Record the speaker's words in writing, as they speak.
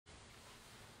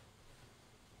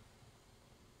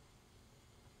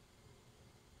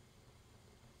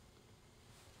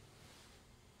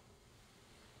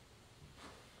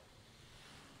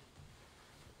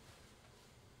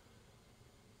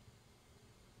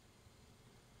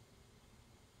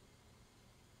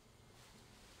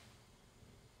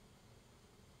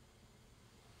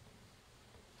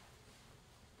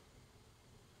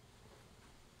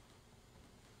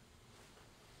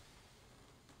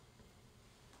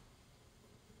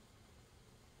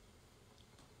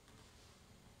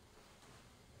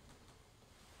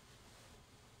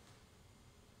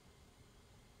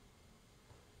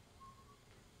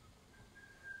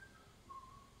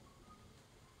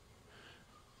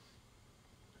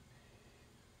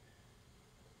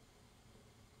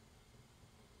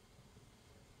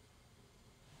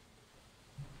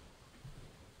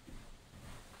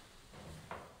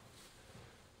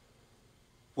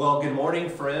Well, good morning,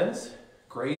 friends.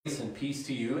 Grace and peace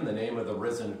to you in the name of the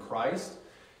risen Christ.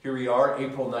 Here we are,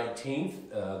 April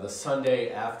 19th, the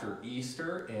Sunday after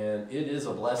Easter, and it is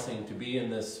a blessing to be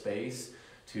in this space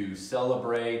to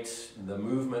celebrate the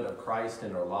movement of Christ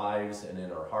in our lives and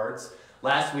in our hearts.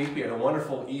 Last week, we had a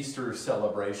wonderful Easter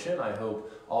celebration. I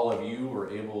hope all of you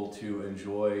were able to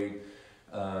enjoy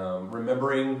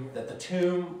remembering that the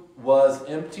tomb was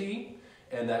empty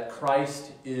and that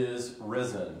Christ is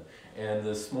risen. And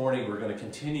this morning we're going to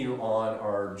continue on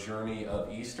our journey of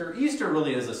Easter. Easter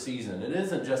really is a season. It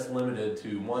isn't just limited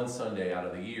to one Sunday out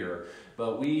of the year,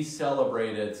 but we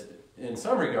celebrate it in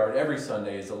some regard. Every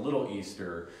Sunday is a little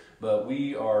Easter, but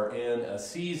we are in a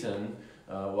season,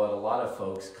 what a lot of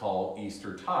folks call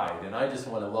Eastertide. And I just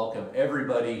want to welcome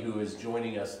everybody who is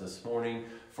joining us this morning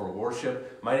for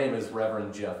worship. My name is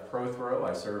Reverend Jeff Prothero.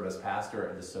 I serve as pastor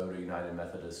at DeSoto United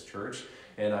Methodist Church.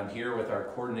 And I'm here with our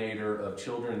coordinator of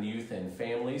children, youth, and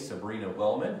family, Sabrina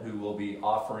Wellman, who will be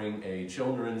offering a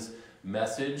children's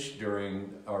message during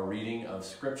our reading of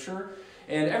Scripture.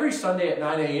 And every Sunday at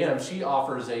 9 a.m., she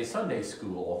offers a Sunday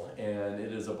school, and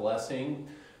it is a blessing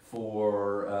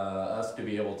for us to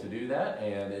be able to do that.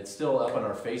 And it's still up on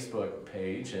our Facebook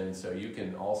page, and so you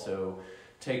can also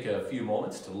take a few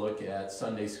moments to look at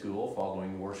Sunday school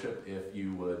following worship if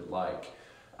you would like.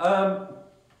 A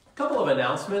couple of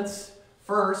announcements.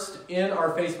 First, in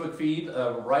our Facebook feed,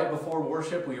 right before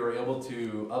worship, we were able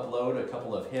to upload a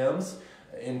couple of hymns,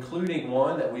 including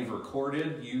one that we've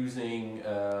recorded using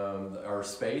our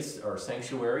space, our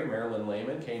sanctuary. Marilyn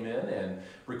Lehman came in and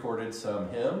recorded some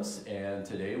hymns, and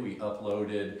today we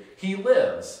uploaded He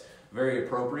Lives, very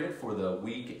appropriate for the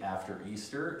week after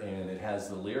Easter, and it has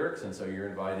the lyrics, and so you're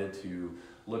invited to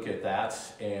look at that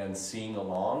and sing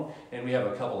along. And we have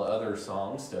a couple of other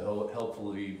songs to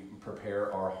helpfully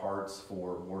prepare our hearts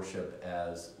for worship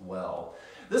as well.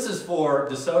 This is for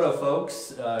DeSoto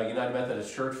folks, United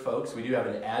Methodist Church folks. We do have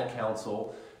an ad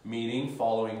council meeting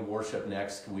following worship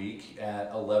next week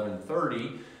at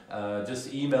 11:30.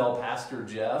 Just email Pastor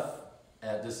Jeff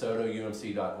at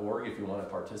desotoumc.org if you want to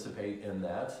participate in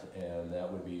that, and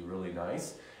that would be really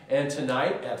nice. And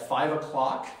tonight at 5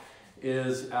 o'clock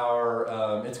is our,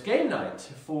 it's game night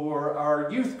for our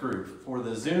youth group, for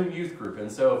the Zoom youth group.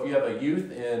 And so if you have a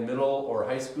youth in middle or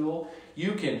high school,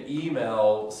 you can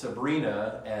email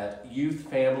Sabrina at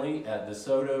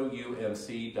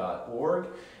youthfamily@desotoumc.org,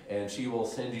 and she will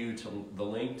send you to the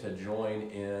link to join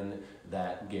in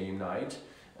that game night.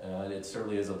 It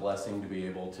certainly is a blessing to be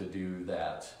able to do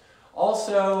that.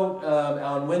 Also,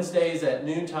 on Wednesdays at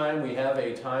noontime, we have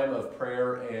a time of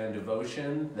prayer and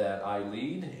devotion that I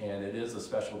lead, and it is a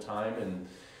special time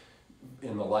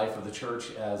in the life of the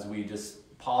church as we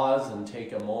just pause and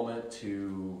take a moment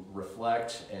to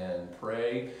reflect and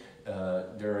pray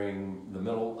during the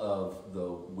middle of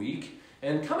the week.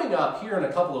 And coming up here in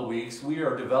a couple of weeks, we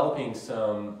are developing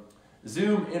some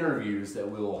Zoom interviews that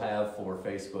we will have for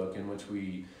Facebook, in which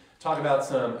we talk about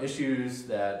some issues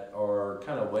that are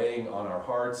kind of weighing on our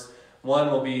hearts. One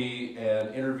will be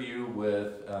an interview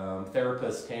with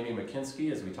therapist Tammy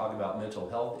McKinsky as we talk about mental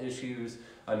health issues.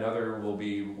 Another will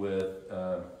be with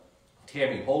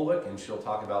Tammy Holwick, and she'll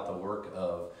talk about the work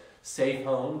of Safe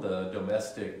Home, the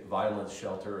domestic violence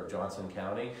shelter of Johnson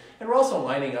County. And we're also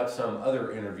lining up some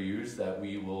other interviews that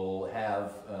we will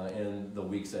have in the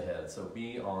weeks ahead, so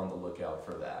be on the lookout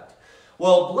for that.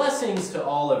 Well, blessings to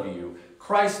all of you.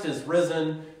 Christ is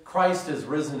risen. Christ is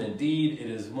risen indeed. It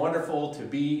is wonderful to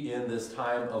be in this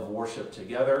time of worship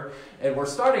together. And we're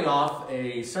starting off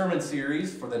a sermon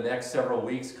series for the next several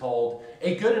weeks called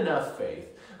A Good Enough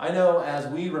Faith. I know as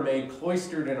we remain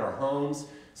cloistered in our homes,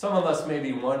 some of us may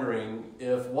be wondering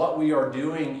if what we are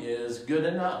doing is good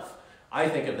enough. I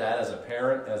think of that as a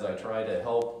parent as I try to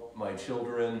help my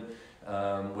children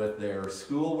with their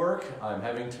schoolwork. I'm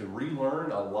having to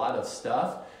relearn a lot of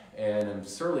stuff, and I'm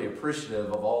certainly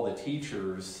appreciative of all the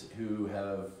teachers who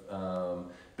have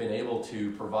been able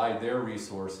to provide their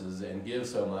resources and give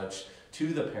so much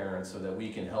to the parents so that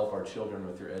we can help our children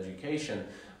with their education.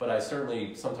 But I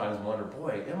certainly sometimes wonder,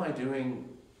 boy, am I doing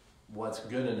what's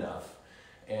good enough?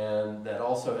 And that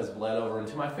also has bled over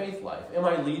into my faith life. Am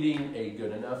I leading a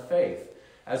good enough faith?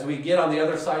 As we get on the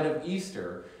other side of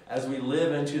Easter, as we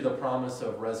live into the promise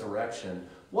of resurrection,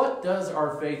 what does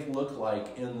our faith look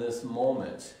like in this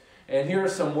moment? And here are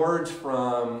some words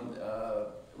from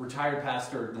retired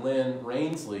pastor Glenn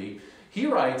Rainsley. He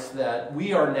writes that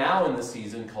we are now in the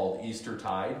season called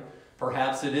Eastertide.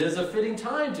 Perhaps it is a fitting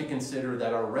time to consider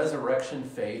that our resurrection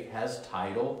faith has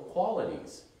tidal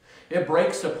qualities. It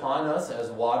breaks upon us as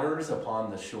waters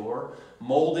upon the shore,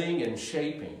 molding and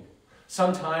shaping.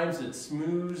 Sometimes it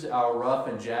smooths our rough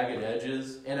and jagged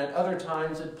edges, and at other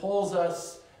times it pulls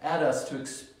at us to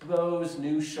expose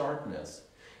new sharpness.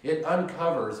 It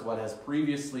uncovers what has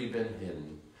previously been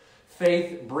hidden.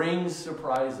 Faith brings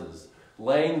surprises,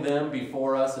 laying them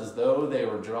before us as though they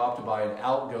were dropped by an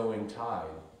outgoing tide.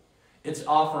 Its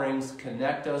offerings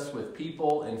connect us with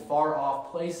people in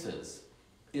far-off places.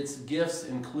 Its gifts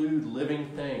include living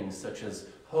things such as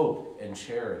hope and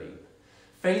charity.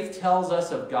 Faith tells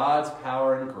us of God's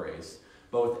power and grace,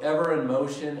 both ever in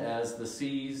motion as the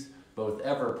seas, both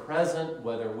ever present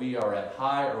whether we are at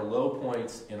high or low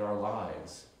points in our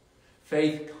lives.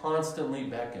 Faith constantly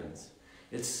beckons.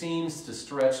 It seems to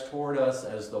stretch toward us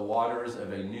as the waters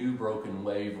of a new broken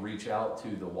wave reach out to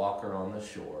the walker on the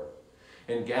shore.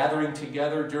 In gathering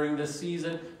together during this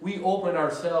season, we open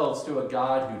ourselves to a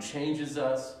God who changes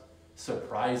us,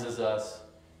 surprises us,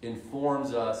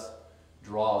 informs us,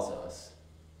 draws us.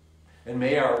 And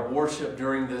may our worship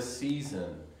during this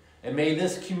season, and may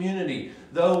this community,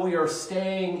 though we are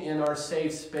staying in our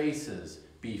safe spaces,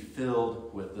 be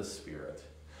filled with the Spirit.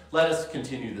 Let us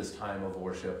continue this time of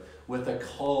worship with a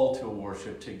call to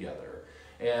worship together.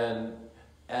 And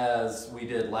as we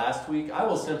did last week, I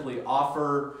will simply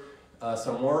offer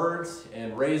some words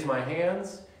and raise my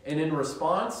hands. And in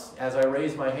response, as I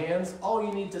raise my hands, all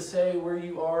you need to say where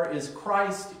you are is,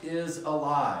 Christ is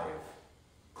alive.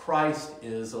 Christ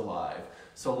is alive.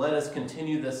 So let us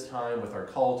continue this time with our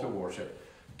call to worship.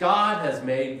 God has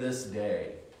made this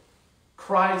day.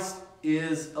 Christ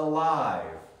is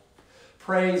alive.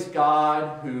 Praise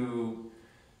God who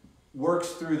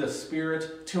works through the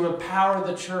Spirit to empower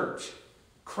the church.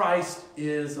 Christ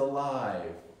is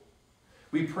alive.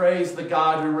 We praise the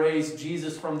God who raised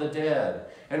Jesus from the dead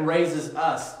and raises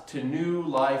us to new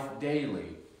life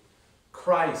daily.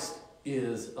 Christ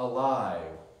is alive.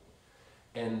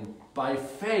 And by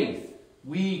faith,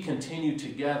 we continue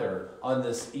together on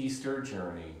this Easter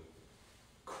journey.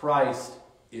 Christ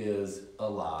is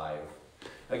alive.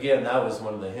 Again, that was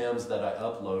one of the hymns that I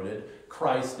uploaded.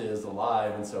 Christ is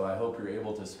alive. And so I hope you're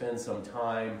able to spend some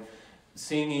time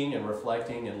singing and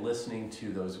reflecting and listening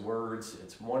to those words.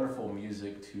 It's wonderful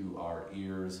music to our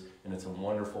ears, and it's a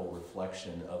wonderful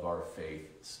reflection of our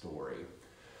faith story.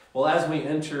 Well, as we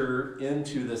enter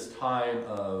into this time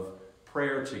of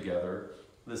prayer together,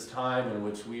 this time in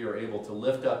which we are able to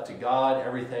lift up to God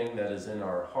everything that is in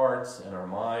our hearts and our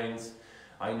minds,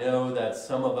 I know that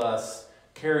some of us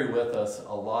carry with us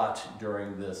a lot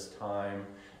during this time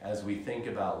as we think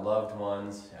about loved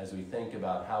ones, as we think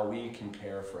about how we can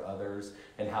care for others,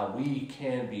 and how we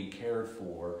can be cared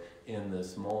for in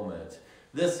this moment.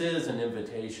 This is an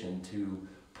invitation to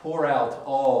pour out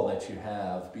all that you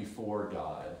have before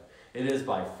God. It is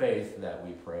by faith that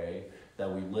we pray,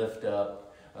 that we lift up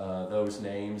those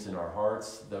names in our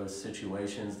hearts, those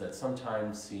situations that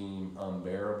sometimes seem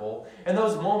unbearable, and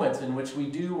those moments in which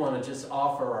we do want to just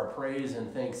offer our praise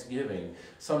and thanksgiving.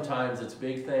 Sometimes it's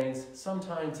big things,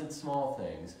 sometimes it's small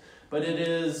things, but it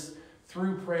is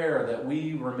through prayer that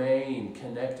we remain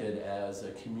connected as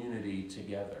a community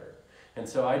together. And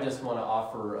so I just want to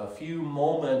offer a few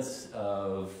moments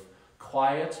of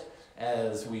quiet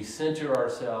as we center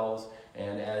ourselves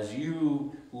and as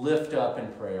you lift up in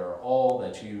prayer all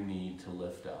that you need to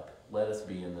lift up. Let us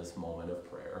be in this moment of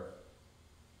prayer.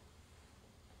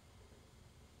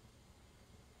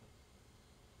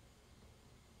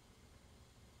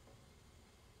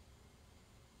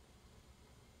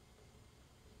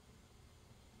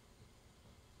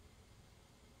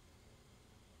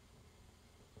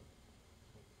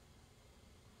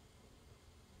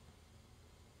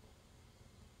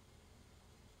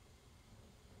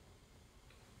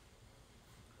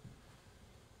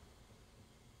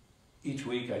 Each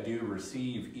week I do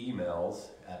receive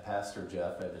emails at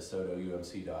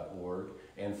pastorjeff@desotoumc.org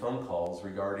and phone calls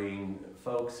regarding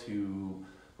folks who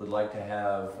would like to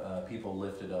have people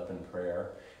lifted up in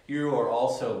prayer. You are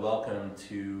also welcome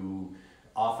to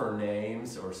offer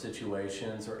names or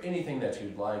situations or anything that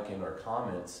you'd like in our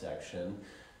comments section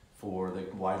for the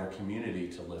wider community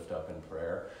to lift up in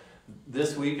prayer.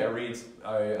 This week I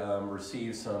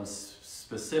received some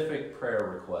specific prayer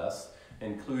requests,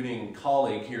 including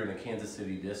colleague here in the Kansas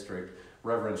City district,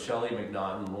 Reverend Shelley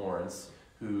McNaughton Lawrence,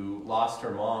 who lost her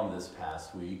mom this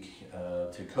past week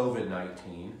to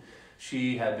COVID-19.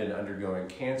 She had been undergoing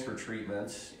cancer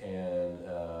treatment and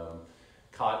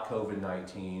caught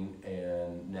COVID-19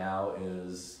 and now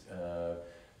is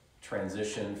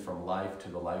transitioned from life to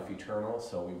the life eternal.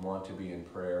 So we want to be in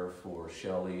prayer for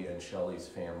Shelley and Shelley's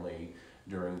family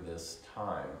during this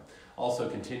time. Also,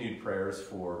 continued prayers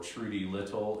for Trudy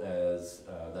Little, as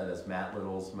that is Matt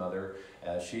Little's mother,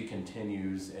 as she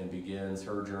continues and begins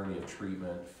her journey of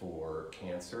treatment for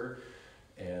cancer.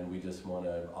 And we just want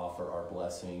to offer our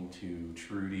blessing to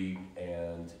Trudy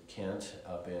and Kent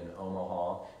up in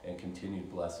Omaha, and continued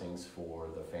blessings for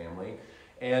the family.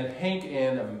 And Hank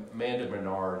and Amanda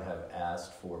Bernard have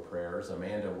asked for prayers.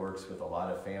 Amanda works with a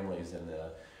lot of families in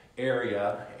the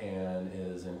area and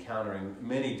is encountering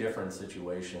many different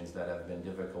situations that have been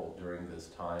difficult during this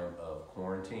time of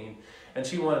quarantine. And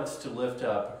she wants to lift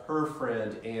up her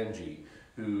friend Angie,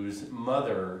 whose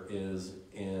mother is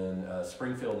in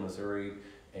Springfield, Missouri,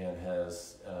 and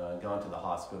has gone to the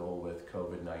hospital with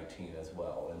COVID-19 as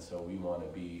well. And so we want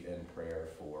to be in prayer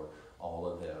for all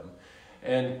of them.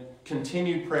 And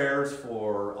continued prayers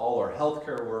for all our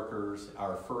healthcare workers,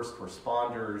 our first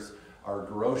responders, our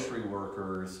grocery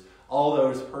workers, all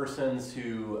those persons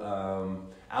who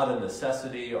out of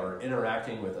necessity are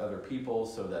interacting with other people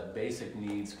so that basic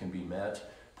needs can be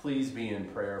met. Please be in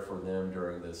prayer for them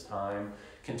during this time.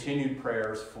 Continued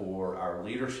prayers for our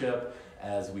leadership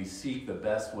as we seek the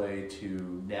best way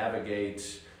to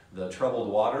navigate the troubled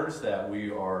waters that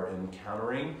we are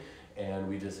encountering. And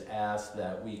we just ask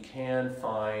that we can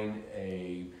find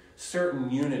a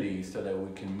certain unity so that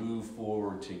we can move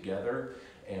forward together,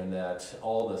 and that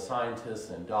all the scientists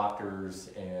and doctors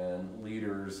and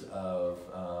leaders of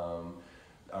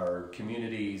our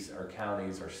communities, our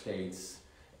counties, our states,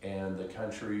 and the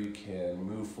country can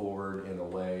move forward in a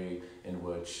way in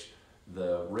which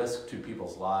the risk to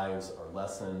people's lives are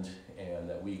lessened, and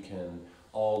that we can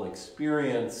all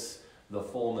experience the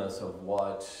fullness of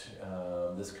what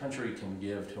this country can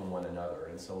give to one another.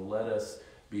 And so let us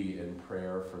be in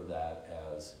prayer for that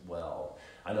as well.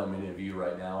 I know many of you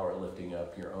right now are lifting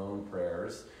up your own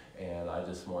prayers, and I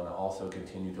just want to also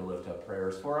continue to lift up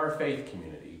prayers for our faith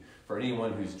community, for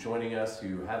anyone who's joining us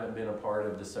who haven't been a part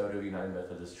of DeSoto United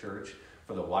Methodist Church,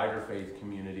 for the wider faith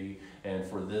community, and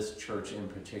for this church in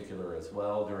particular as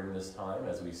well during this time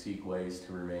as we seek ways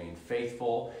to remain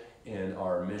faithful in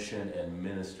our mission and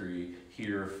ministry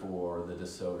here for the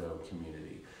DeSoto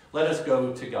community. Let us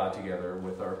go to God together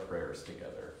with our prayers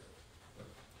together.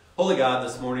 Holy God,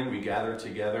 this morning we gather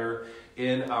together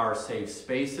in our safe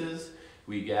spaces.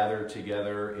 We gather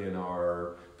together in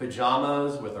our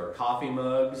pajamas, with our coffee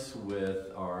mugs,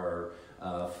 with our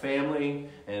family,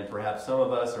 and perhaps some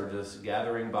of us are just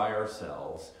gathering by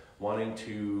ourselves, wanting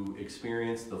to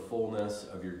experience the fullness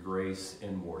of your grace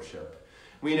in worship.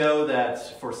 We know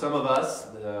that for some of us,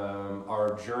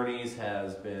 our journeys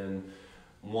has been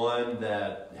one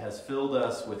that has filled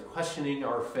us with questioning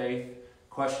our faith,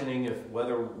 questioning if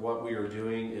whether what we are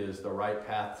doing is the right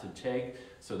path to take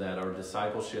so that our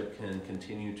discipleship can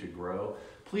continue to grow.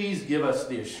 Please give us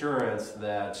the assurance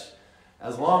that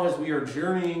as long as we are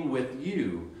journeying with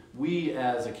you, we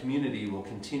as a community will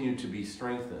continue to be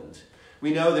strengthened.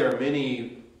 We know there are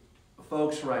many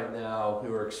folks right now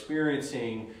who are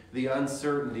experiencing the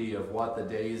uncertainty of what the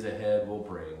days ahead will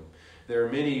bring. There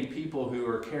are many people who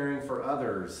are caring for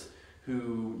others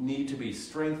who need to be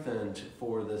strengthened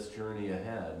for this journey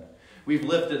ahead. We've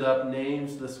lifted up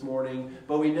names this morning,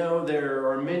 but we know there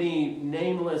are many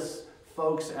nameless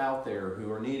folks out there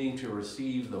who are needing to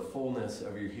receive the fullness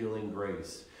of your healing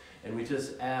grace. And we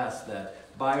just ask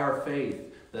that by our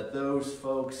faith, that those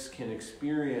folks can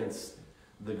experience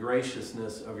the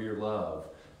graciousness of your love,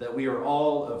 that we are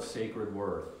all of sacred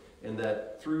worth, and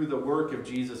that through the work of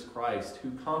Jesus Christ,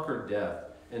 who conquered death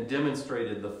and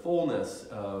demonstrated the fullness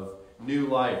of new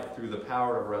life through the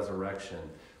power of resurrection,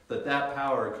 that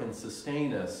power can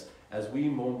sustain us as we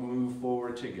move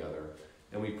forward together.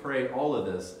 And we pray all of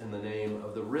this in the name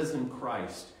of the risen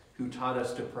Christ, who taught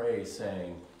us to pray,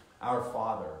 saying, Our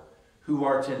Father, who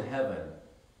art in heaven,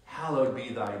 hallowed be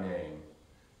thy name.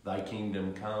 Thy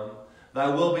kingdom come, thy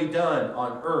will be done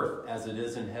on earth as it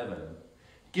is in heaven.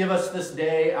 Give us this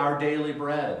day our daily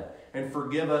bread, and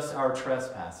forgive us our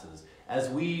trespasses, as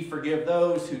we forgive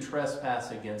those who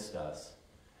trespass against us.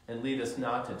 And lead us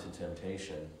not into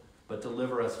temptation, but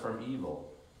deliver us from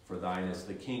evil. For thine is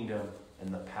the kingdom, and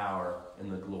the power,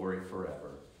 and the glory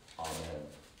forever. Amen.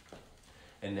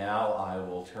 And now I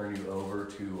will turn you over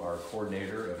to our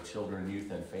coordinator of Children, Youth,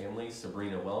 and Families,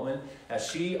 Sabrina Wellman, as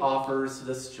she offers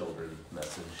this children's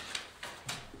message.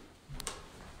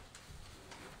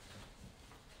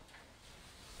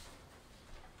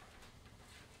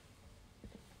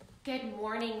 Good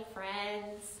morning,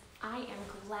 friends. I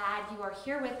am glad you are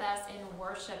here with us in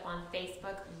worship on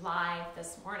Facebook Live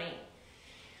this morning.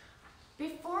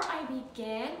 Before I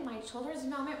begin my children's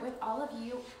moment with all of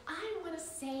you, I want to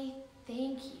say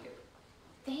thank you.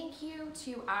 Thank you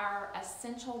to our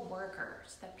essential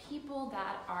workers, the people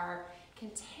that are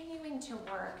continuing to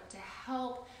work to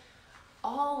help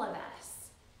all of us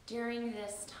during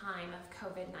this time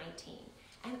of COVID-19.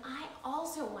 And I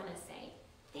also want to say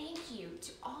thank you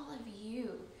to all of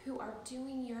you who are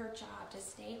doing your job to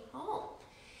stay home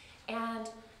and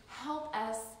help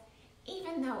us,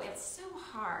 even though it's so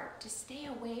hard to stay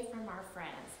away from our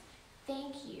friends.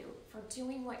 Thank you for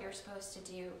doing what you're supposed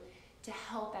to do to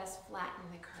help us flatten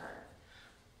the curve.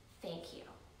 Thank you.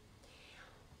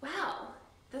 Well,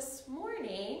 this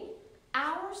morning,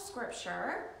 our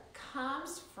scripture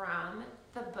comes from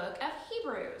the book of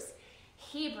Hebrews.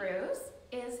 Hebrews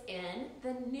is in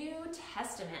the New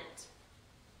Testament.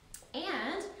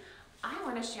 And I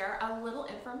want to share a little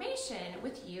information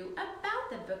with you about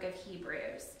the book of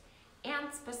Hebrews,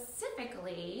 and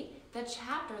specifically the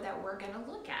chapter that we're going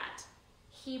to look at,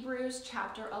 Hebrews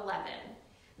chapter 11.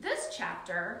 This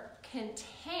chapter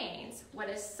contains what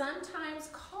is sometimes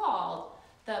called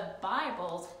the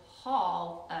Bible's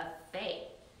Hall of Faith.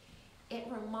 It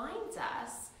reminds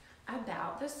us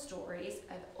about the stories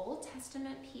of Old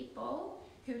Testament people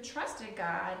who trusted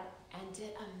God and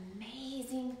did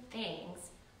amazing things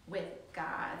with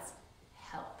God's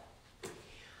help.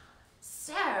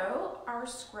 So our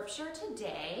scripture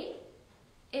today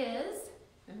is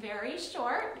very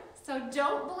short, so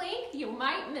don't blink, you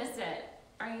might miss it.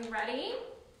 Are you ready?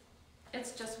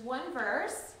 It's just one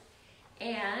verse,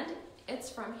 and it's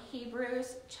from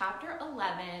Hebrews chapter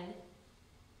 11,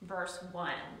 verse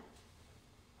 1.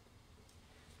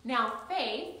 Now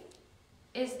faith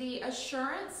is the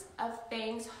assurance of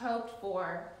things hoped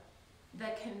for, the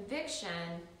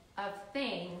conviction of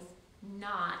things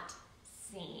not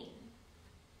seen.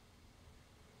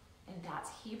 And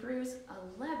that's Hebrews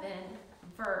 11,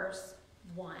 verse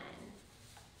 1.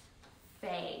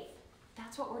 Faith.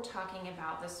 That's what we're talking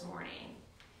about this morning.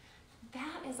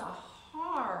 That is a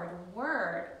hard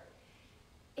word.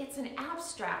 It's an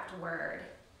abstract word.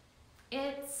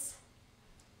 It's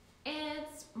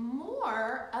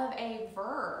more of a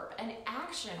verb, an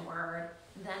action word,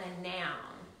 than a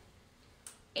noun.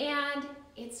 And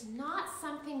it's not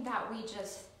something that we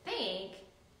just think,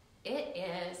 it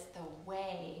is the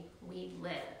way we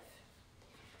live.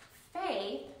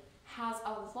 Faith has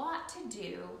a lot to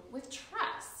do with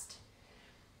trust.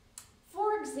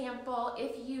 For example,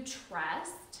 if you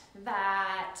trust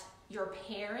that your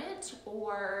parent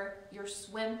or your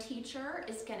swim teacher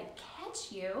is going to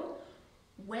catch you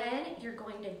when you're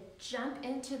going to jump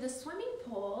into the swimming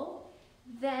pool,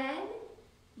 then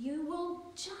you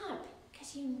will jump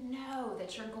because you know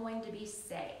that you're going to be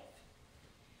safe.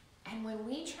 And when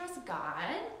we trust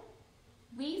God,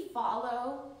 we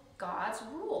follow God's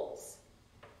rules.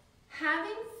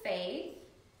 Having faith,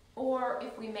 or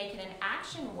if we make it an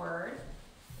action word,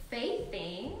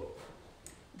 faithing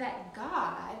that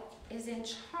God is in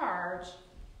charge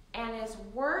and is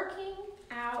working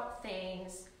out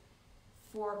things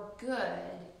for good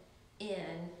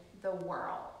in the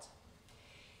world.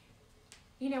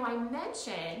 You know, I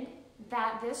mentioned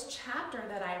that this chapter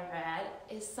that I read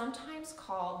is sometimes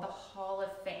called the Hall of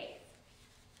Faith.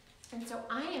 And so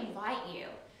I invite you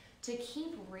to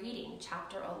keep reading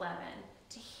chapter 11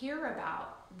 to hear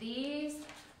about these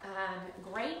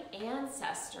great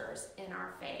ancestors in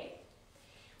our faith.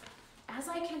 As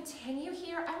I continue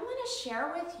here, I want to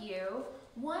share with you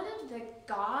one of the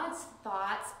God's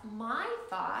thoughts, my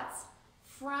thoughts,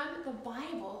 from the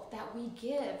Bible that we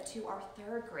give to our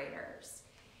third graders.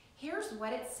 Here's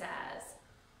what it says.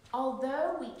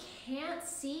 Although we can't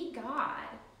see God,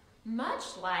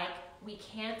 much like we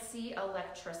can't see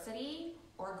electricity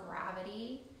or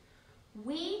gravity,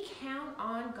 we count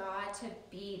on God to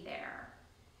be there.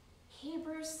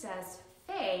 Hebrews says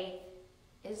faith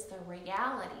is the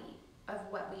reality of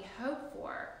what we hope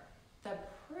for, the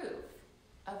proof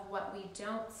of what we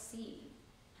don't see.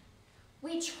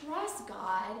 We trust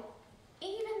God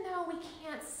even though we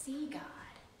can't see God.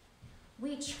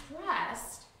 We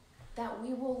trust that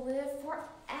we will live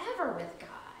forever with God,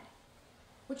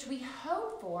 which we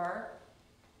hope for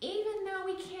even though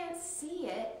we can't see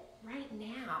it right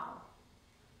now.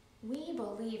 We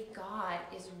believe God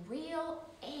is real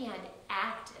and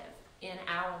active in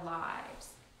our lives.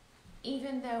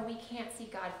 Even though we can't see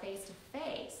God face to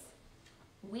face,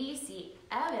 we see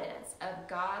evidence of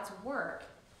God's work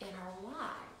in our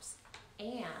lives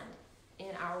and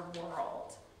in our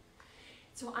world.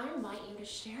 So I invite you to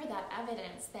share that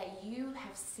evidence that you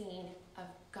have seen of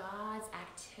God's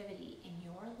activity in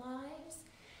your lives.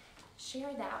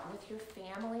 Share that with your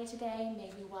family today,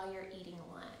 maybe while you're eating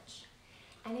lunch.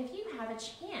 And if you have a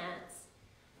chance,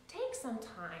 take some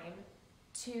time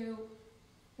to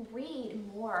read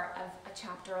more of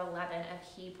chapter 11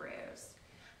 of Hebrews.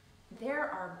 There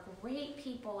are great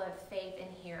people of faith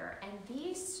in here, and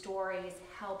these stories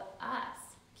help us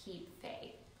keep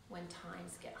faith when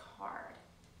times get hard.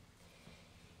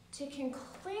 To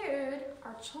conclude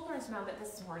our children's moment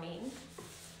this morning,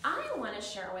 I want to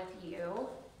share with you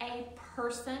a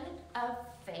person of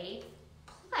faith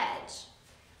pledge.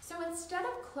 So instead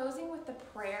of closing with the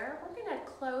prayer, we're going to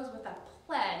close with a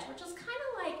pledge, which is kind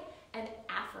of like an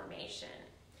affirmation.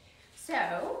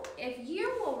 So if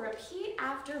you will repeat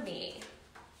after me,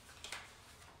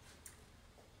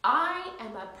 I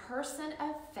am a person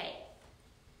of faith,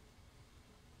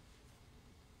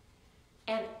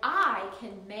 and I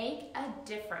can make a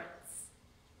difference.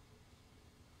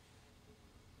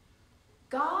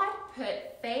 God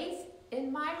put faith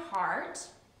in my heart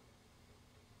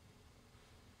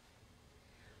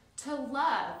to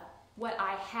love what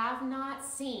I have not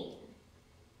seen.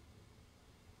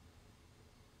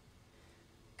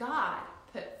 God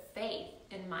put faith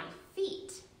in my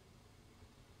feet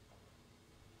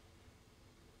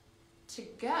to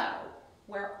go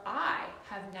where I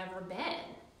have never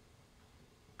been.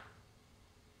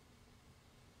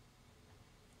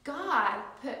 God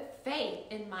put faith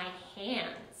in my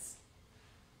hands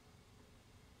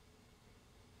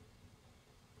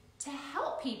to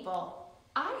help people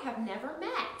I have never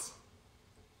met.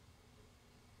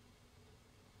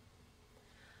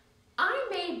 I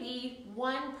may be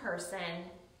one person,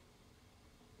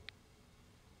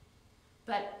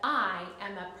 but I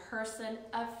am a person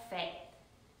of faith.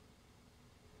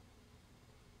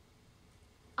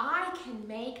 I can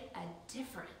make a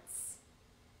difference.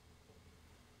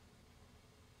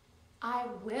 I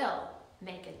will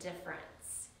make a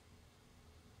difference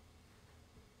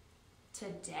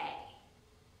today.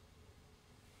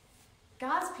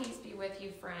 God's peace be with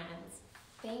you, friends.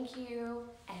 Thank you,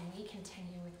 and we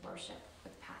continue with worship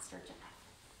with Pastor Jeff.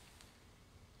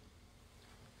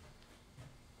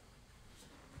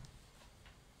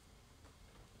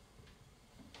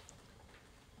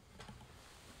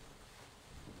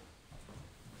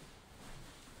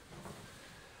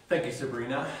 Thank you,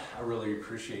 Sabrina. I really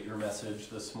appreciate your message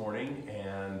this morning,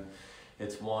 and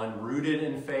it's one rooted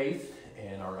in faith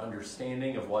and our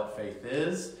understanding of what faith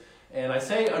is. And I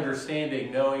say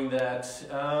understanding knowing that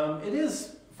it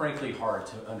is frankly hard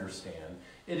to understand.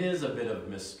 It is a bit of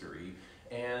mystery,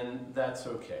 and that's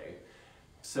okay.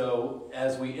 So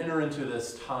as we enter into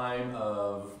this time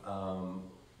of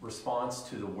response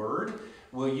to the Word,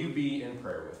 will you be in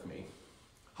prayer with me?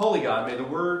 Holy God, may the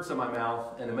words of my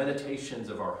mouth and the meditations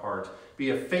of our heart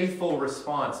be a faithful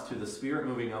response to the Spirit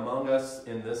moving among us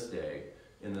in this day,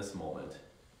 in this moment.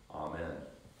 Amen.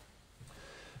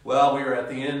 Well, we are at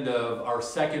the end of our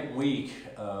second week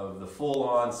of the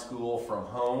full-on school from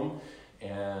home,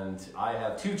 and I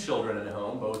have two children at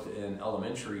home, both in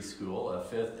elementary school, a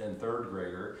 5th and 3rd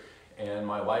grader, and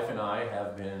my wife and I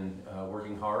have been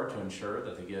working hard to ensure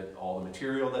that they get all the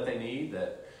material that they need,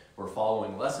 that we're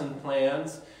following lesson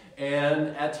plans,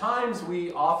 and at times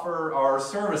we offer our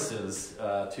services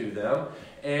to them.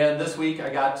 And this week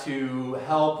I got to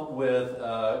help with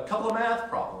a couple of math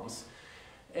problems.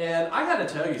 And I got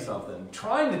to tell you something,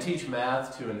 trying to teach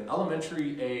math to an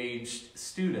elementary-aged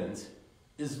student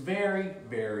is very,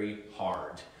 very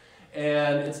hard.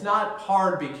 And it's not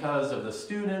hard because of the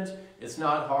student, it's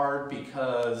not hard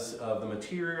because of the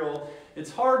material,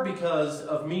 it's hard because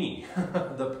of me,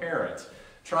 the parent.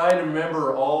 Trying to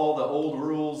remember all the old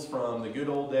rules from the good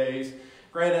old days.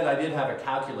 Granted, I did have a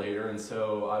calculator, and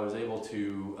so I was able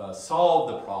to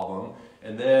solve the problem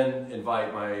and then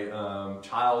invite my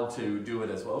child to do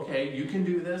it as well. Okay, you can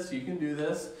do this, you can do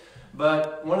this.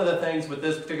 But one of the things with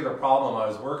this particular problem I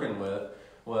was working with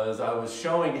was I was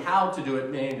showing how to do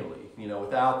it manually,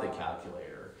 without the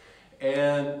calculator.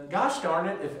 And gosh darn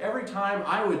it, if every time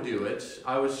I would do it,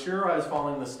 I was sure I was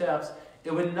following the steps,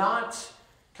 it would not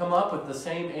come up with the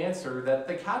same answer that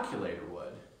the calculator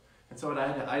would. And so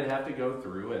I'd have to go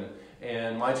through,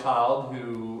 and my child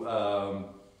who,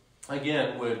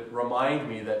 again, would remind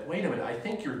me that, wait a minute, I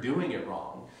think you're doing it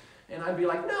wrong. And I'd be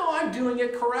like, no, I'm doing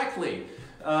it correctly.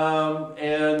 There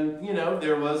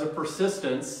was a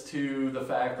persistence to the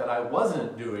fact that I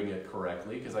wasn't doing it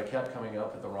correctly because I kept coming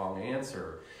up with the wrong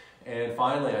answer. And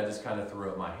finally, I just kind of threw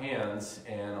up my hands,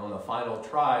 and on the final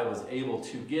try, was able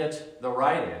to get the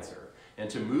right answer and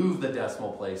to move the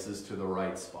decimal places to the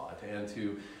right spot and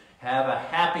to have a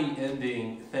happy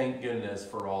ending, thank goodness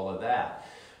for all of that.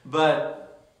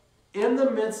 But in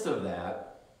the midst of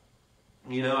that,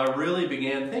 I really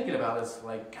began thinking about it. It's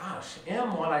like, gosh,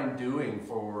 am what I'm doing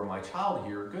for my child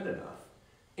here good enough?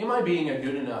 Am I being a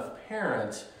good enough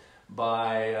parent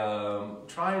by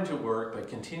trying to work but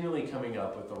continually coming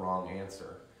up with the wrong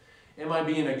answer? Am I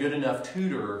being a good enough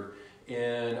tutor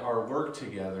in our work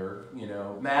together? You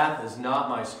know, math is not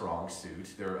my strong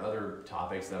suit. There are other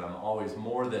topics that I'm always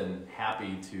more than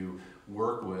happy to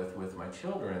work with my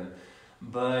children.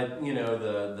 But, you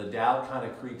know, the doubt kind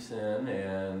of creeps in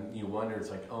and you wonder, it's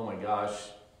like, oh my gosh,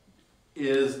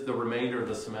 is the remainder of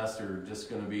the semester just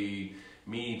going to be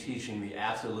me teaching the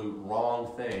absolute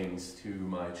wrong things to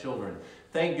my children?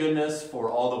 Thank goodness for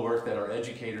all the work that our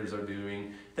educators are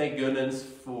doing. Thank goodness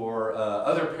for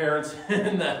other parents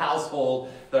in the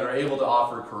household that are able to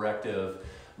offer corrective.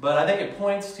 But I think it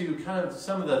points to kind of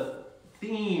some of the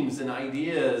themes and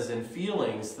ideas and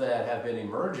feelings that have been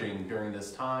emerging during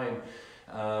this time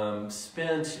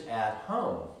spent at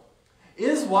home.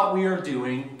 Is what we are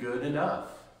doing good enough?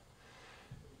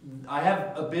 I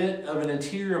have a bit of an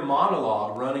interior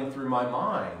monologue running through my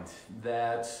mind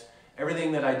that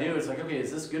everything that I do is like, okay,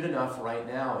 is this good enough right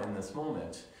now in this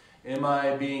moment? Am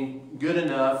I being good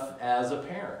enough as a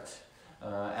parent,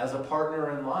 as a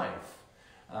partner in life?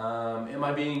 Am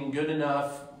I being good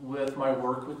enough with my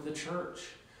work with the church?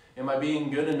 Am I being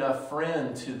good enough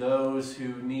friend to those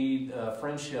who need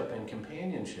friendship and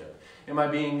companionship? Am I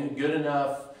being a good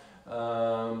enough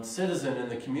citizen in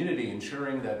the community,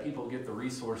 ensuring that people get the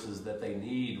resources that they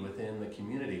need within the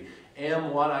community?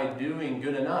 Am what I'm doing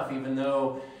good enough, even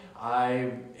though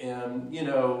I am, you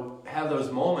know, have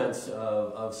those moments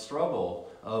of struggle,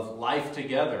 of life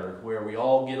together, where we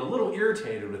all get a little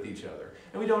irritated with each other,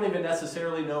 and we don't even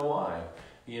necessarily know why.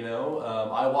 You know,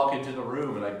 I walk into the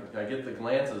room and I get the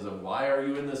glances of, why are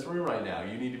you in this room right now?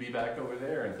 You need to be back over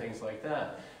there, and things like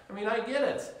that. I mean, I get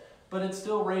it, but it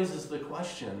still raises the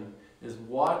question, is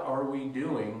what are we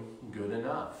doing good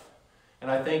enough? And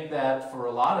I think that for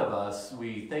a lot of us,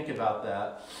 we think about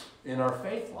that in our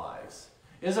faith lives.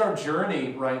 Is our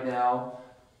journey right now,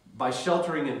 by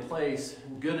sheltering in place,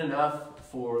 good enough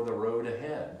for the road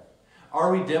ahead?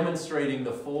 Are we demonstrating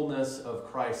the fullness of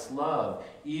Christ's love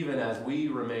even as we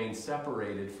remain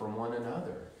separated from one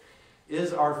another?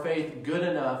 Is our faith good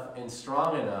enough and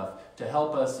strong enough to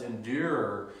help us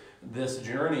endure this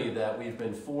journey that we've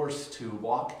been forced to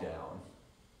walk down?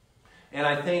 And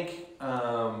I think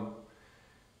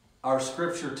our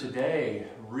scripture today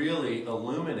really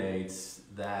illuminates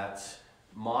that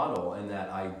model and that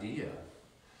idea.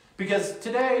 Because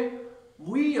today,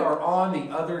 we are on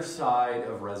the other side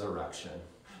of resurrection.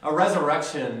 A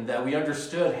resurrection that we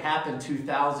understood happened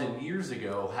 2,000 years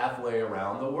ago, halfway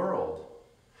around the world.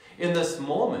 In this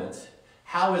moment,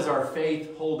 how is our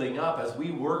faith holding up as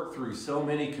we work through so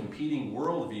many competing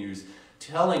worldviews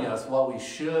telling us what we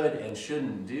should and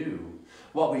shouldn't do,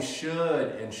 what we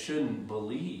should and shouldn't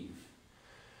believe?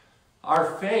 Our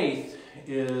faith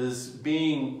is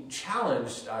being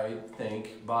challenged, I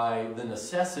think, by the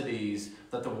necessities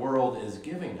that the world is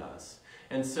giving us.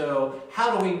 And so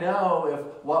how do we know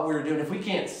if what we're doing, if we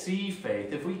can't see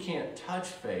faith, if we can't touch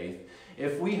faith,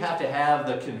 if we have to have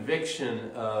the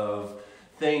conviction of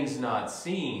things not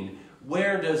seen,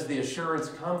 where does the assurance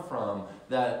come from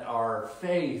that our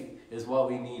faith is what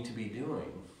we need to be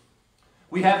doing?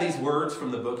 We have these words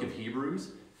from the book of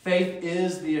Hebrews. Faith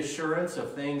is the assurance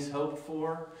of things hoped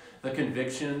for, the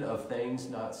conviction of things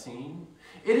not seen.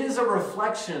 It is a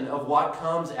reflection of what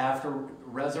comes after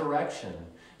resurrection.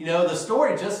 You know, the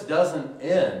story just doesn't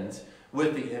end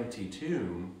with the empty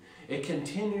tomb. It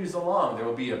continues along. There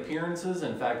will be appearances.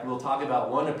 In fact, we'll talk about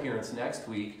one appearance next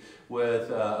week with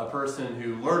a person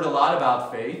who learned a lot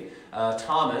about faith,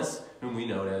 Thomas, whom we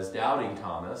know as Doubting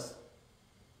Thomas.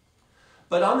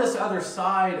 But on this other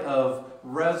side of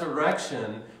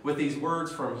resurrection, with these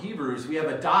words from Hebrews, we have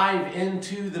a dive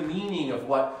into the meaning of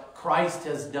what Christ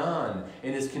has done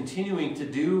and is continuing to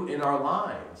do in our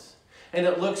lives. And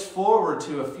it looks forward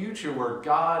to a future where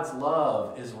God's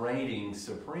love is reigning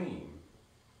supreme.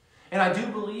 And I do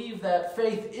believe that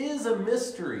faith is a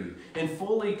mystery, and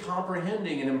fully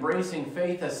comprehending and embracing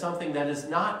faith as something that is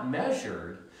not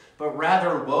measured, but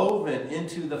rather woven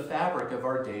into the fabric of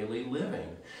our daily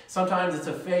living. Sometimes it's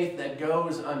a faith that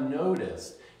goes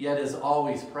unnoticed, yet is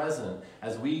always present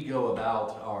as we go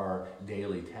about our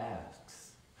daily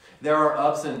tasks. There are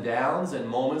ups and downs and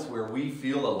moments where we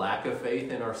feel a lack of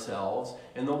faith in ourselves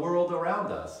and the world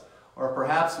around us. Or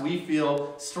perhaps we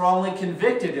feel strongly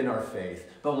convicted in our faith,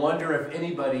 but wonder if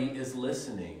anybody is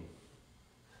listening.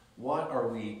 What are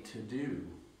we to do?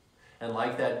 And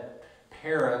like that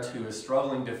parent who is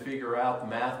struggling to figure out the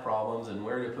math problems and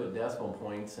where to put decimal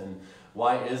points and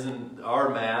why isn't our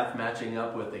math matching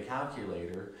up with the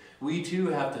calculator, we too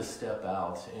have to step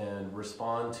out and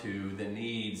respond to the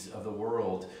needs of the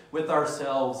world with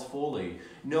ourselves fully,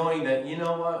 knowing that, you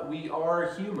know what, we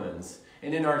are humans.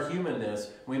 And in our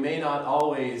humanness, we may not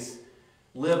always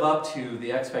live up to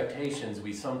the expectations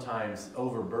we sometimes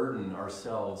overburden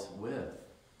ourselves with.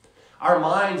 Our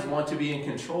minds want to be in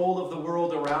control of the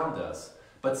world around us,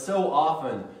 but so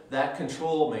often that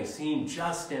control may seem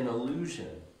just an illusion.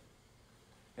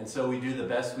 And so we do the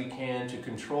best we can to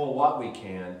control what we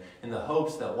can in the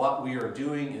hopes that what we are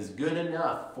doing is good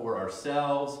enough for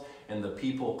ourselves and the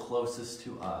people closest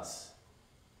to us.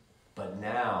 But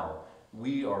now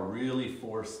we are really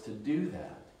forced to do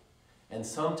that. And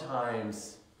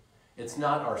sometimes it's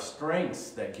not our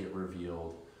strengths that get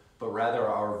revealed, but rather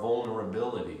our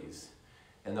vulnerabilities.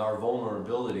 And our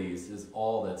vulnerabilities is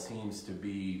all that seems to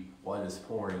be what is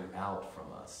pouring out from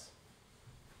us.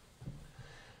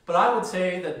 But I would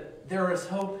say that there is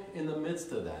hope in the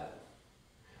midst of that.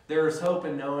 There is hope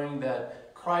in knowing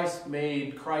that Christ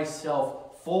made Christ's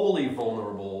self fully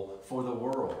vulnerable for the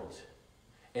world.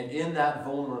 And in that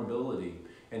vulnerability,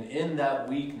 and in that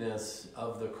weakness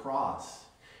of the cross,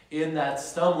 in that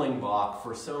stumbling block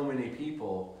for so many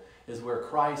people, is where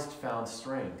Christ found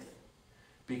strength.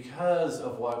 Because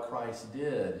of what Christ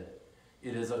did,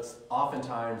 it is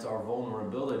oftentimes our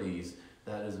vulnerabilities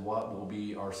that is what will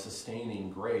be our sustaining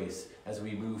grace as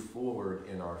we move forward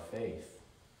in our faith.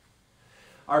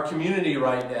 Our community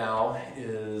right now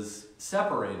is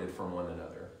separated from one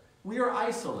another. We are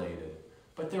isolated,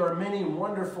 but there are many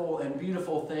wonderful and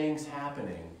beautiful things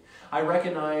happening. I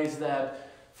recognize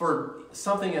that for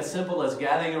something as simple as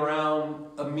gathering around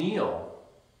a meal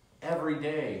every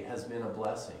day has been a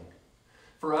blessing.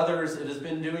 For others, it has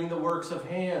been doing the works of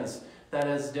hands that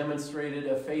has demonstrated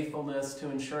a faithfulness to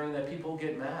ensuring that people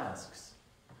get masks.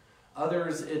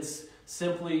 Others, it's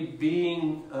simply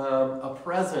being a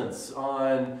presence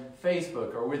on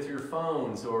Facebook or with your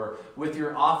phones or with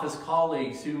your office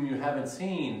colleagues whom you haven't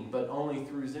seen, but only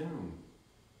through Zoom.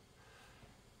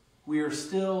 We are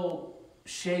still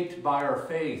shaped by our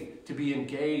faith to be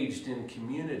engaged in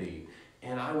community.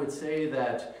 And I would say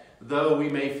that though we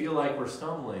may feel like we're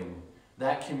stumbling,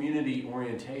 that community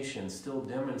orientation still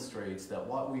demonstrates that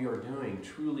what we are doing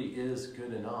truly is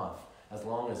good enough as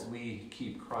long as we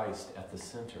keep Christ at the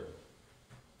center.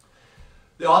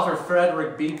 The author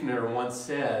Frederick Buechner once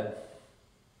said,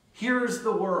 "Here's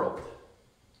the world.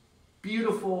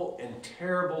 Beautiful and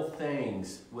terrible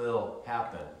things will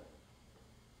happen.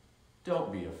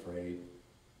 Don't be afraid."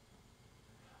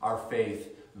 Our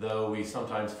faith, though we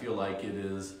sometimes feel like it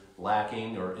is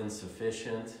lacking or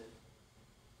insufficient,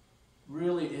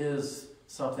 really is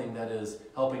something that is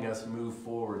helping us move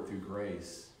forward through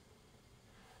grace.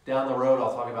 Down the road,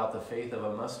 I'll talk about the faith of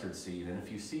a mustard seed. And if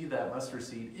you see that mustard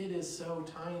seed, it is so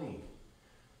tiny.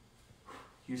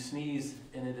 You sneeze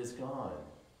and it is gone.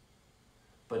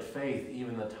 But faith,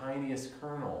 even the tiniest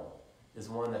kernel, is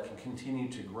one that can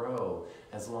continue to grow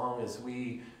as long as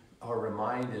we are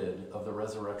reminded of the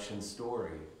resurrection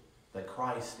story, that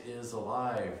Christ is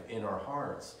alive in our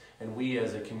hearts. And we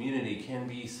as a community can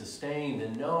be sustained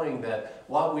in knowing that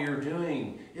what we are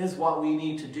doing is what we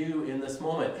need to do in this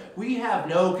moment. We have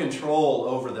no control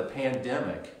over the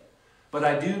pandemic, but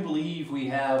I do believe we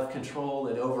have control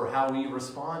over how we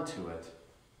respond to it.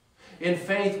 In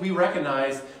faith, we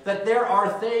recognize that there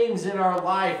are things in our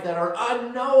life that are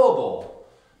unknowable,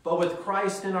 but with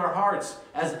Christ in our hearts,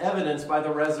 as evidenced by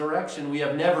the resurrection we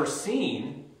have never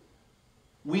seen,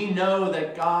 we know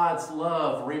that God's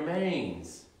love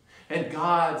remains, and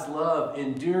God's love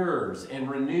endures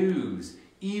and renews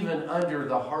even under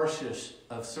the harshest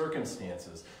of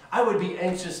circumstances. I would be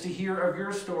anxious to hear of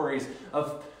your stories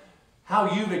of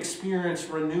how you've experienced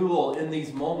renewal in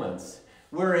these moments.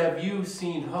 Where have you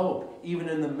seen hope, even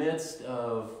in the midst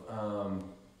of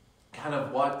kind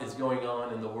of what is going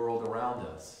on in the world around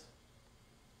us?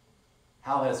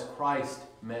 How has Christ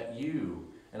met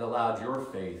you and allowed your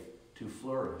faith to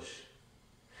flourish?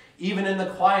 Even in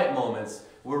the quiet moments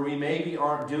where we maybe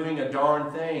aren't doing a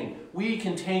darn thing, we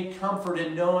can take comfort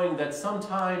in knowing that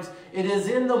sometimes it is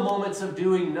in the moments of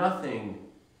doing nothing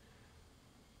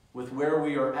with where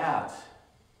we are at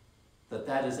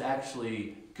that is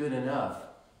actually good enough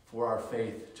for our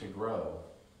faith to grow.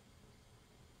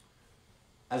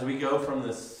 As we go from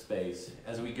this space,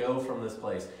 as we go from this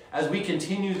place, as we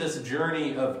continue this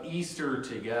journey of Easter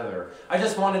together, I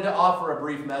just wanted to offer a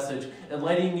brief message and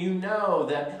letting you know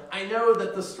that I know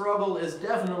that the struggle is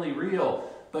definitely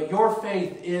real, but your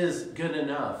faith is good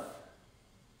enough.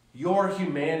 Your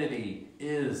humanity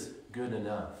is good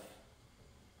enough.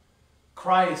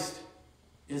 Christ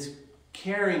is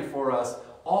caring for us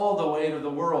all the way to the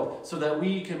world so that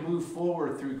we can move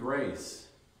forward through grace.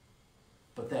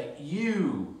 But that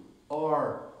you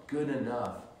are good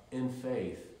enough in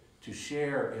faith to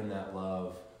share in that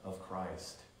love of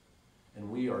Christ. And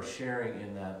we are sharing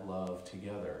in that love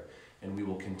together. And we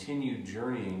will continue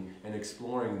journeying and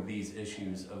exploring these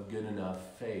issues of good enough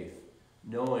faith,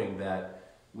 knowing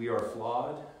that we are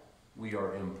flawed, we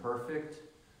are imperfect,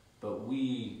 but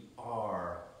we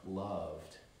are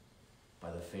loved by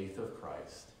the faith of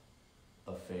Christ,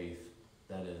 a faith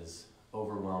that is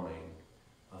overwhelming,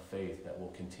 a faith that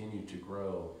will continue to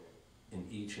grow in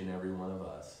each and every one of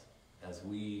us as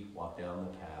we walk down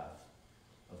the path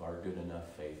of our good enough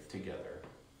faith together.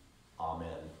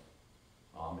 Amen.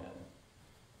 Amen.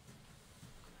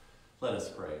 Let us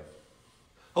pray.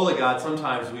 Holy God,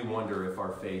 sometimes we wonder if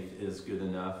our faith is good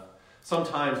enough.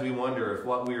 Sometimes we wonder if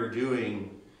what we are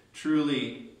doing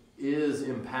truly is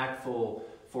impactful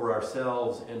for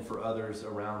ourselves and for others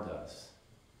around us.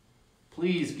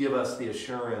 Please give us the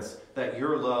assurance that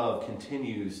your love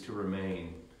continues to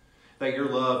remain, that your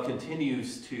love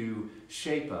continues to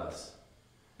shape us,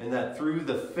 and that through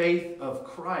the faith of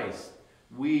Christ,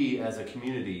 we as a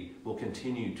community will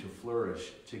continue to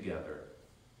flourish together.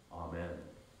 Amen.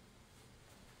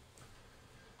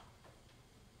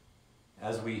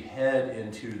 As we head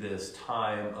into this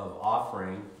time of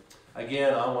offering,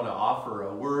 again, I want to offer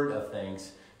a word of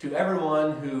thanks to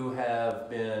everyone who have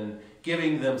been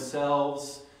giving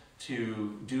themselves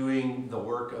to doing the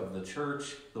work of the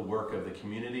church, the work of the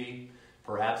community.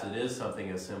 Perhaps it is something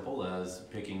as simple as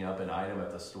picking up an item at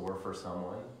the store for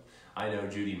someone. I know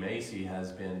Judy Macy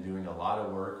has been doing a lot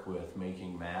of work with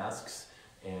making masks,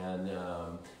 and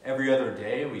every other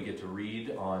day we get to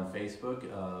read on Facebook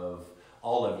of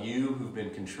all of you who've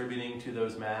been contributing to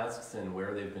those masks and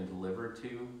where they've been delivered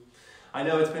to. I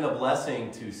know it's been a blessing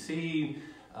to see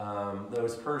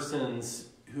those persons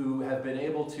who have been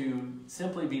able to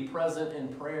simply be present in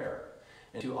prayer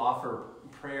and to offer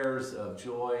prayers of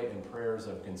joy and prayers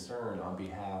of concern on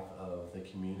behalf of the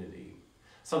community.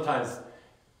 Sometimes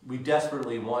we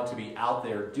desperately want to be out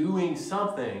there doing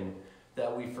something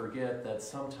that we forget that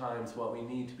sometimes what we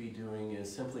need to be doing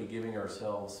is simply giving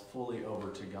ourselves fully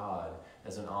over to God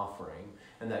as an offering,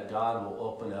 and that God will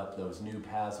open up those new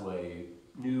pathways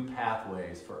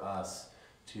for us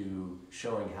to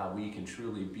showing how we can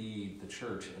truly be the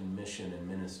church in mission and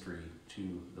ministry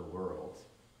to the world.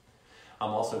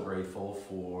 I'm also grateful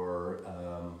for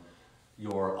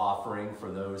your offering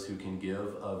for those who can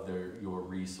give of your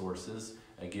resources.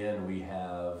 Again, we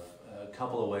have a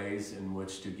couple of ways in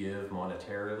which to give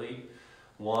monetarily.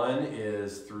 One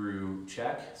is through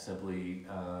check. Simply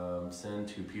send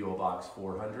to P.O. Box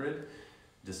 400,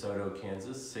 DeSoto,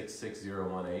 Kansas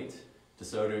 66018.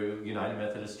 DeSoto United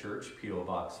Methodist Church, P.O.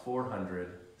 Box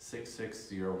 400,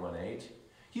 66018.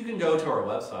 You can go to our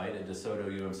website at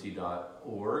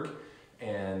desotoumc.org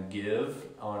and give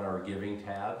on our giving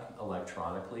tab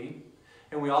electronically.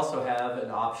 And we also have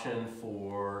an option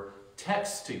for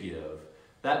text to give.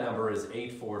 That number is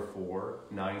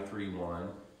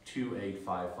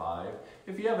 844-931-2855.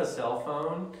 If you have a cell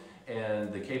phone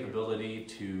and the capability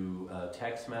to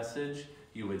text message,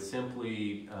 you would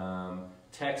simply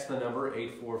text the number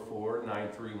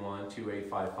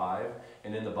 844-931-2855,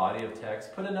 and in the body of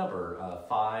text, put a number,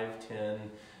 510,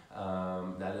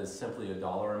 that is simply a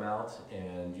dollar amount,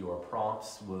 and your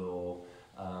prompts will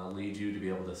lead you to be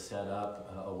able to set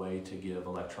up a way to give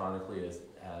electronically as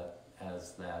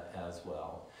that as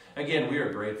well. Again, we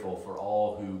are grateful for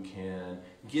all who can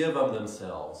give of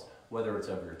themselves, whether it's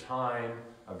of your time,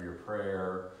 of your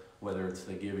prayer, whether it's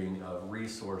the giving of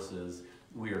resources.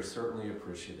 We are certainly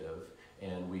appreciative,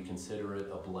 and we consider it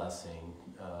a blessing.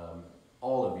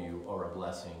 All of you are a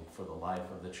blessing for the life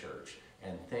of the church,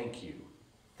 and thank you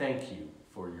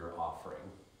for your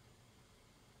offering.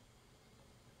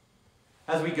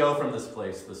 As we go from this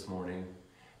place this morning,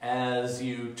 as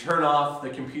you turn off the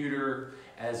computer,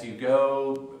 as you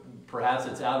go, perhaps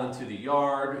it's out into the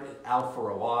yard, out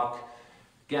for a walk,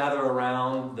 gather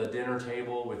around the dinner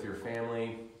table with your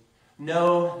family,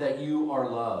 know that you are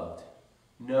loved.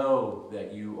 Know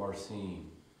that you are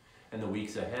seen. In the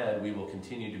weeks ahead, we will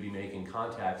continue to be making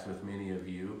contacts with many of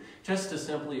you just to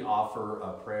simply offer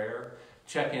a prayer,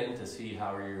 check in to see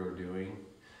how you're doing,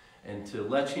 and to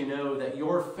let you know that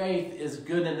your faith is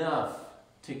good enough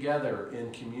together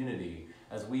in community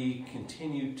as we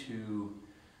continue to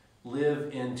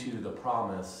live into the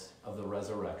promise of the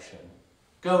resurrection.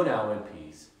 Go now in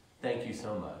peace. Thank you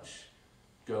so much.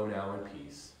 Go now in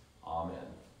peace.